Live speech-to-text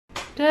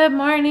Good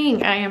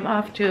morning. I am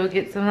off to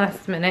get some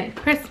last minute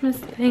Christmas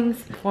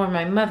things for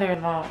my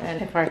mother-in-law,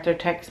 and if Arthur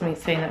texts me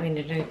saying that we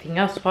need anything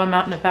else while I'm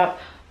out and about,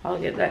 I'll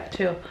get that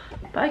too.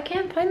 But I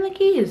can't find the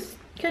keys.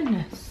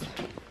 Goodness.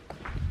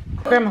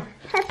 Grandma,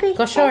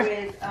 go show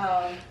her.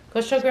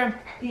 Go show Grandma.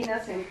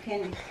 Peanuts and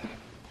candy.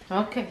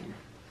 Okay.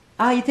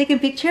 Ah, you taking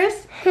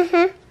pictures?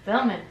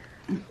 Film it.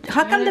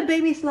 How come the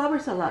baby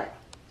slobbers a lot?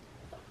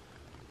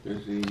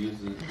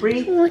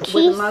 Breathe with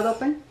the mouth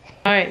open.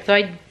 Alright, so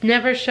I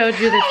never showed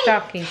you the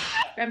stocking.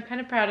 I'm kind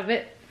of proud of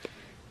it.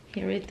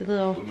 Here, read the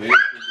little...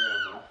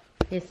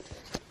 Yes.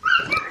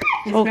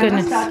 Oh,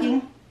 goodness.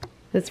 Stocking?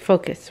 Let's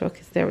focus.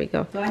 Focus. There we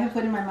go. Do I have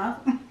food in my mouth?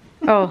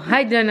 Oh,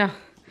 I don't know.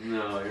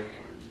 No.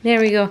 There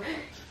we go.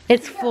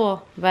 It's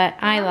full, but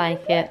I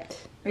like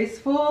it. It's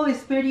full,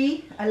 it's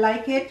pretty. I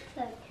like it.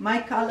 My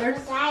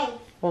colors.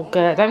 Well,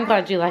 good. I'm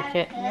glad you like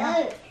it.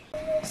 Yeah.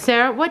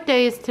 Sarah, what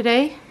day is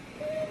today?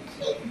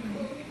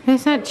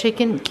 It's not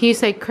chicken. Can you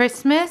say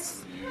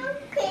Christmas?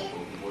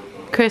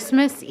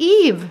 Christmas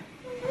Eve.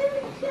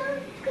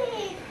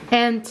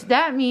 And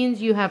that means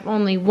you have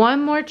only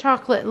one more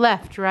chocolate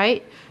left,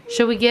 right?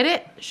 Should we get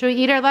it? Should we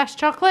eat our last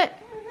chocolate?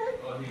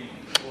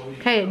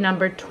 Okay,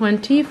 number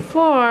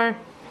 24.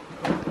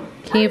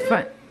 Can you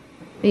find...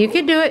 You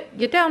can do it.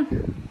 Get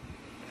down.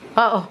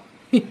 Uh-oh.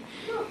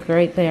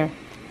 Right there.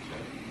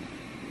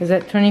 Is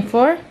that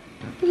 24?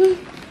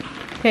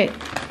 Okay.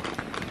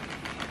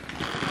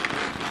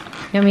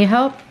 You want me to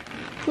help?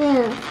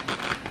 Yeah.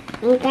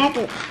 I got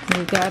it.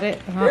 You got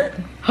it?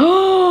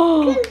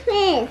 Oh!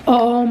 Christmas.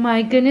 Oh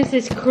my goodness,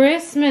 it's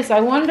Christmas. I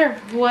wonder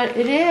what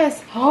it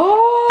is.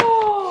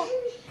 Oh!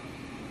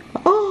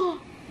 Oh!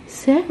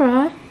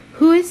 Sarah,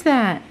 who is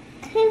that?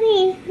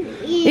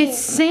 It's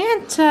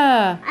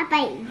Santa. I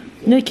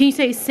bite. No, can you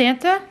say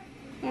Santa?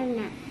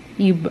 No.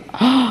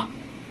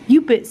 You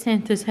bit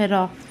Santa's head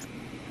off.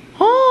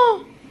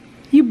 Oh!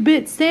 You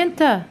bit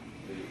Santa.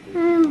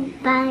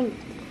 Bite.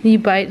 You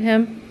bite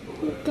him?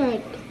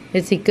 Good.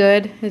 Is he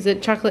good? Is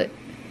it chocolate?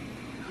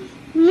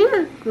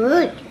 Yeah,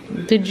 good.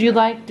 Did you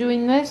like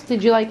doing this?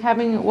 Did you like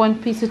having one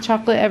piece of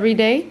chocolate every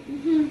day?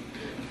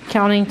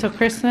 Counting till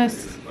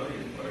Christmas?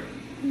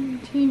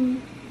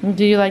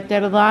 Do you like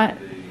that a lot?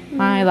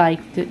 I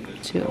liked it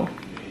too.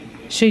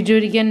 Should we do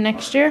it again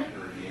next year?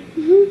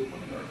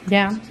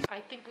 Yeah. I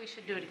think we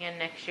should do it again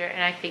next year,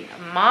 and I think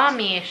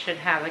Mommy should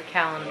have a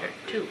calendar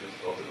too.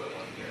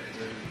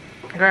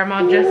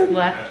 Grandma just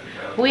left.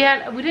 We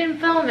didn't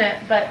film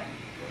it, but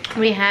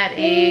we had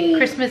a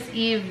Christmas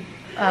Eve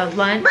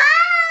lunch.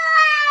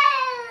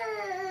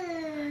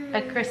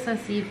 A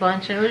Christmas Eve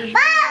lunch, and it was really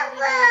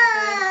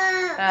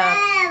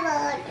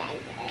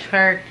good.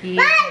 Turkey,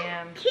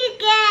 ham,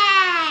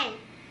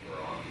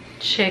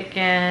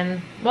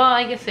 chicken. Well,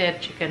 I guess they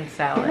had chicken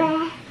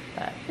salad,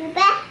 but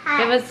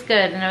it was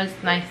good, and it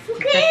was nice to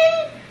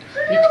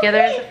just be together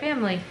as a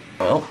family.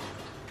 Well,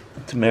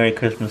 it's a Merry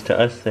Christmas to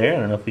us there. I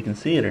don't know if we can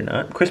see it or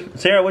not.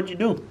 Sarah, what'd you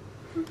do?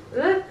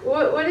 Look,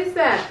 what is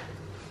that?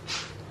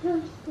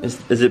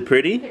 Is it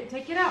pretty? Here,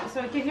 take it out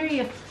so I can hear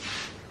you.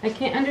 I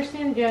can't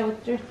understand you.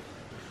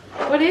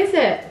 What is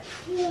it?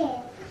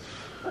 Yeah.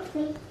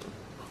 Okay.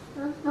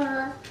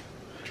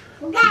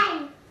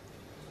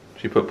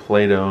 She put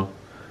Play-Doh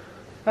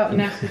Oh,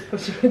 now she's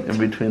pushing in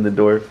between the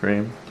door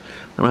frame.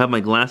 I don't have my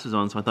glasses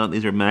on, so I thought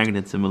these are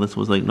magnets, and Melissa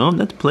was like, no,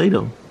 that's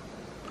Play-Doh.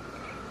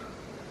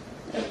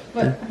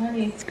 But,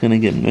 honey, It's gonna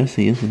get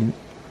messy, isn't it?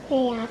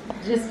 Yeah.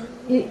 just,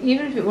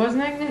 even if it was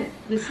magnet,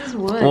 this is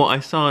wood. Well, I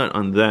saw it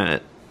on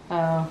that,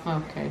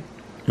 Oh, okay.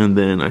 and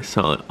then I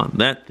saw it on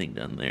that thing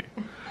down there.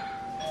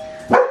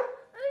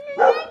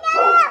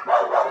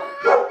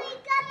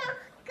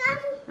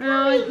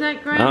 No, it's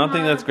not Grandma. I don't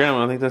think that's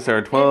Grandma. I think that's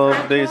our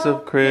 12 days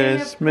of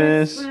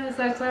Christmas.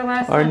 That's our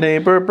last Our one.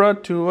 neighbor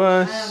brought to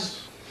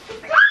us.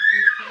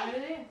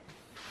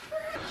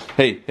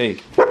 Hey,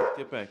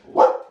 get back.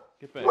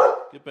 Get back.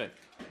 Get back.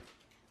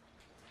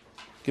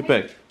 Get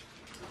back.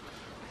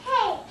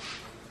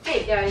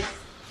 Hey, guys.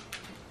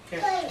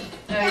 Here.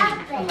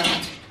 Come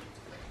on.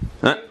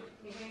 Huh?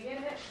 You gonna get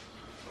it?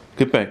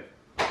 Get back.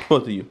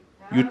 Both of you.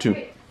 You two.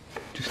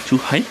 Just too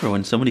hyper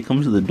when somebody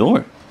comes to the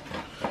door.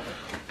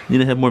 Need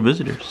to have more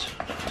visitors.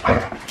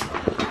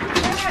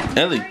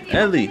 Ellie.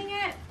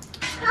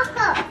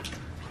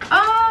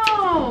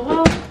 Oh,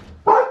 well.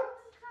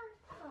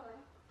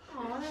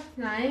 Oh, that's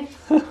nice.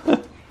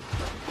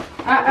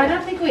 I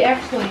don't think we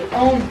actually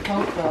own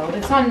Coco.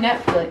 It's on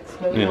Netflix,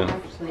 but we don't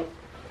actually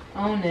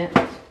own it.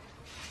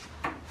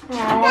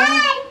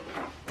 Aww.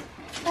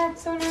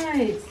 That's so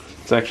nice.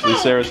 It's actually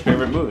Sarah's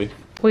favorite movie.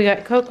 We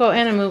got Coco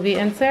and a movie,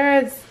 and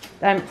Sarah's,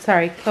 I'm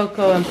sorry,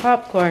 Coco and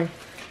popcorn.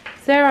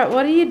 Sarah,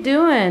 what are you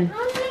doing?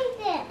 I'll make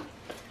it.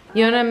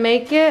 You wanna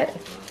make it?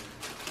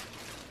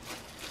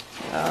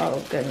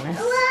 Oh, goodness.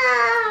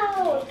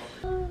 Wow.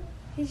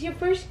 It's your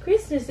first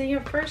Christmas and your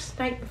first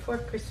night before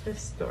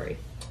Christmas story.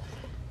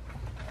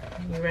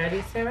 You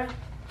ready, Sarah?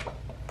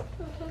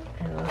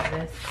 I love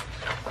this.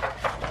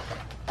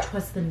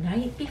 'Twas the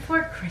night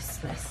before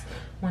Christmas,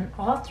 when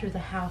all through the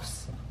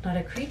house not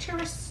a creature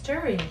was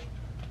stirring,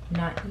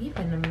 Not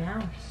even a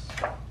mouse.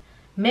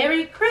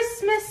 Merry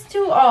Christmas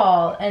to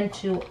all, and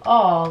to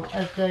all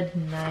a good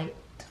night.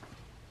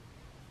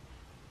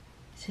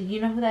 So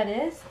you know who that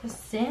is? It's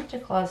Santa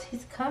Claus.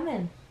 He's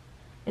coming.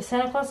 Is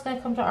Santa Claus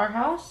gonna come to our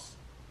house?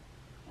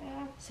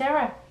 Yeah.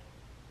 Sarah,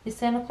 is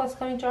Santa Claus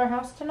coming to our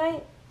house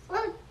tonight?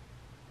 Look.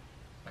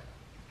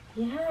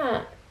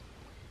 Yeah.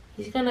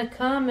 He's gonna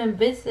come and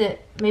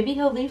visit. Maybe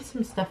he'll leave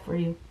some stuff for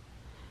you.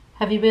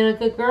 Have you been a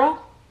good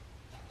girl?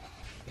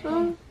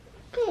 Okay.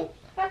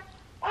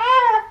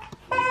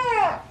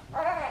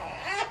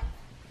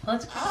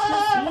 Let's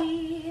Christmas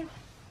Eve.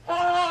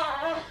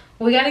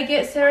 We gotta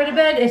get Sarah to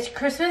bed. It's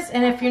Christmas,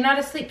 and if you're not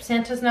asleep,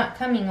 Santa's not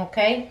coming,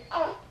 okay?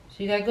 So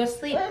you gotta go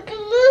sleep.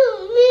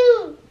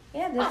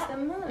 Yeah, that's the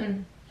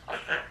moon.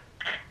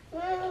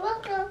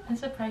 I'm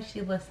surprised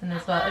she listened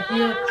as well. If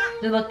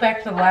you look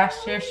back to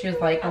last year, she was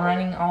like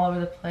running all over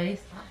the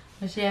place.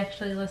 But she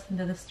actually listened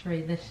to the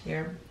story this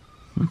year.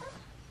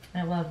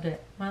 I loved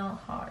it. My little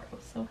heart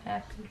was so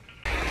happy.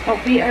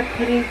 But we are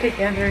putting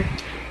together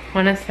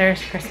one of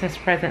Sarah's Christmas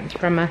presents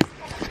from us.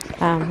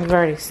 We've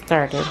already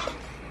started,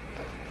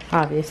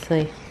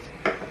 obviously.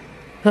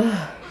 We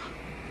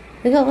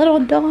got a little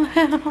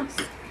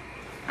dollhouse.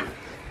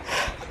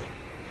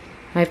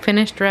 I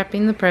finished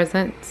wrapping the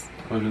presents.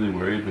 I was really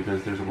worried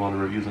because there's a lot of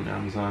reviews on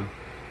Amazon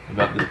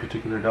about this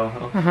particular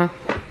dollhouse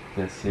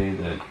that say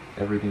that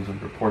everything's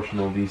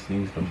unproportional, these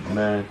things don't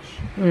match,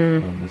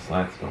 the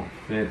slats don't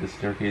fit, the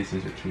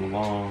staircases are too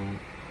long.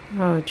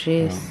 Oh,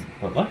 jeez.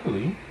 But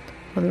luckily...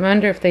 I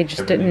wonder if they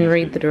just didn't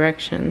read the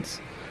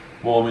directions.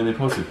 Well, I mean, they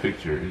posted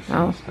pictures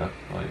Oh. and stuff.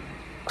 Like,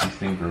 these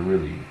things were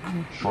really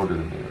shorter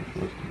than they were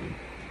supposed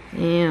to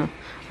be. Yeah. I'm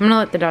gonna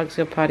let the dogs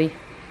go potty.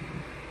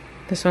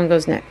 This one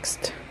goes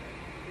next.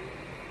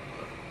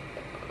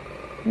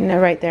 No,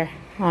 right there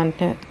on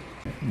it.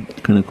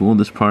 Kind of cool.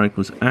 This product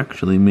was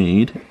actually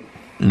made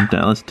in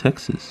Dallas,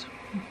 Texas.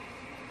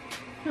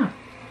 Huh.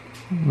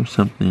 Or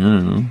something, I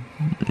don't know.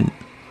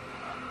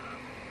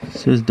 It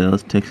says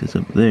Dallas, Texas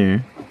up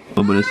there.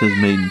 Oh, but it says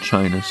made in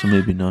China, so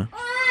maybe not.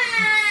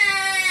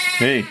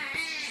 Hey.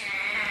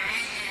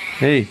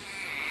 Hey.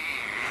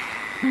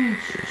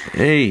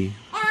 Hey.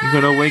 You're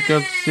gonna wake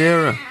up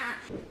Sarah.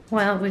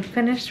 Well, we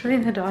finished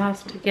putting the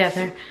dollhouse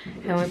together,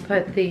 and we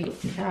put the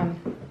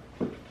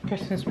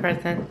Christmas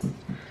presents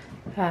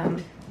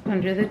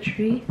under the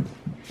tree.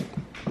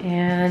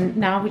 And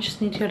now we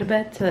just need to go to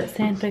bed so that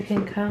Santa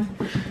can come.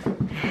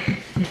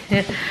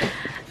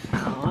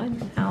 Oh,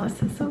 and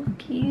Alice is so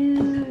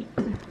cute.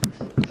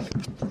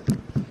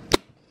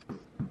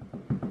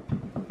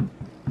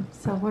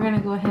 So we're gonna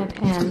go ahead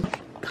and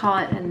call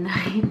it a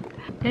night.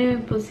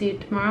 And we'll see you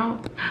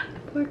tomorrow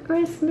for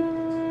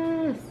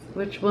Christmas,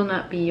 which will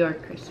not be your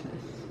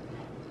Christmas,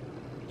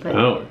 but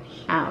Ours.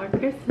 our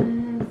Christmas.